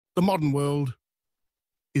The modern world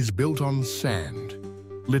is built on sand,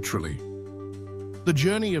 literally. The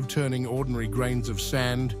journey of turning ordinary grains of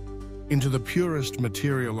sand into the purest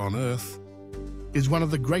material on Earth is one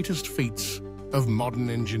of the greatest feats of modern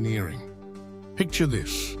engineering. Picture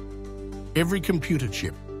this. Every computer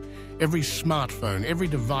chip, every smartphone, every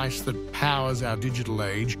device that powers our digital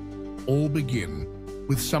age all begin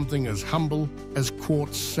with something as humble as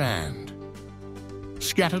quartz sand.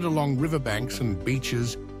 Scattered along riverbanks and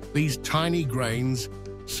beaches, these tiny grains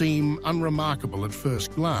seem unremarkable at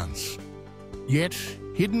first glance. Yet,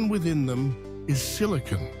 hidden within them is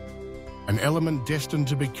silicon, an element destined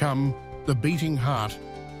to become the beating heart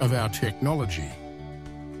of our technology.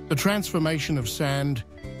 The transformation of sand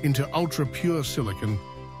into ultra-pure silicon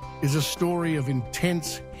is a story of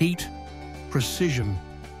intense heat, precision,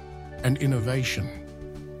 and innovation.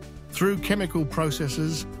 Through chemical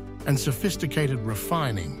processes and sophisticated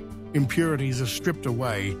refining, impurities are stripped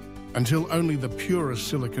away until only the purest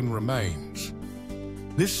silicon remains.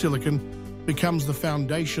 This silicon becomes the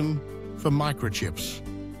foundation for microchips,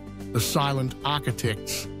 the silent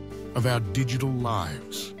architects of our digital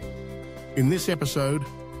lives. In this episode,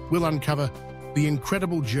 we'll uncover the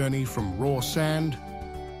incredible journey from raw sand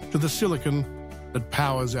to the silicon that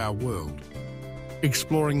powers our world,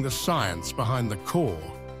 exploring the science behind the core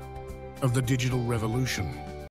of the digital revolution.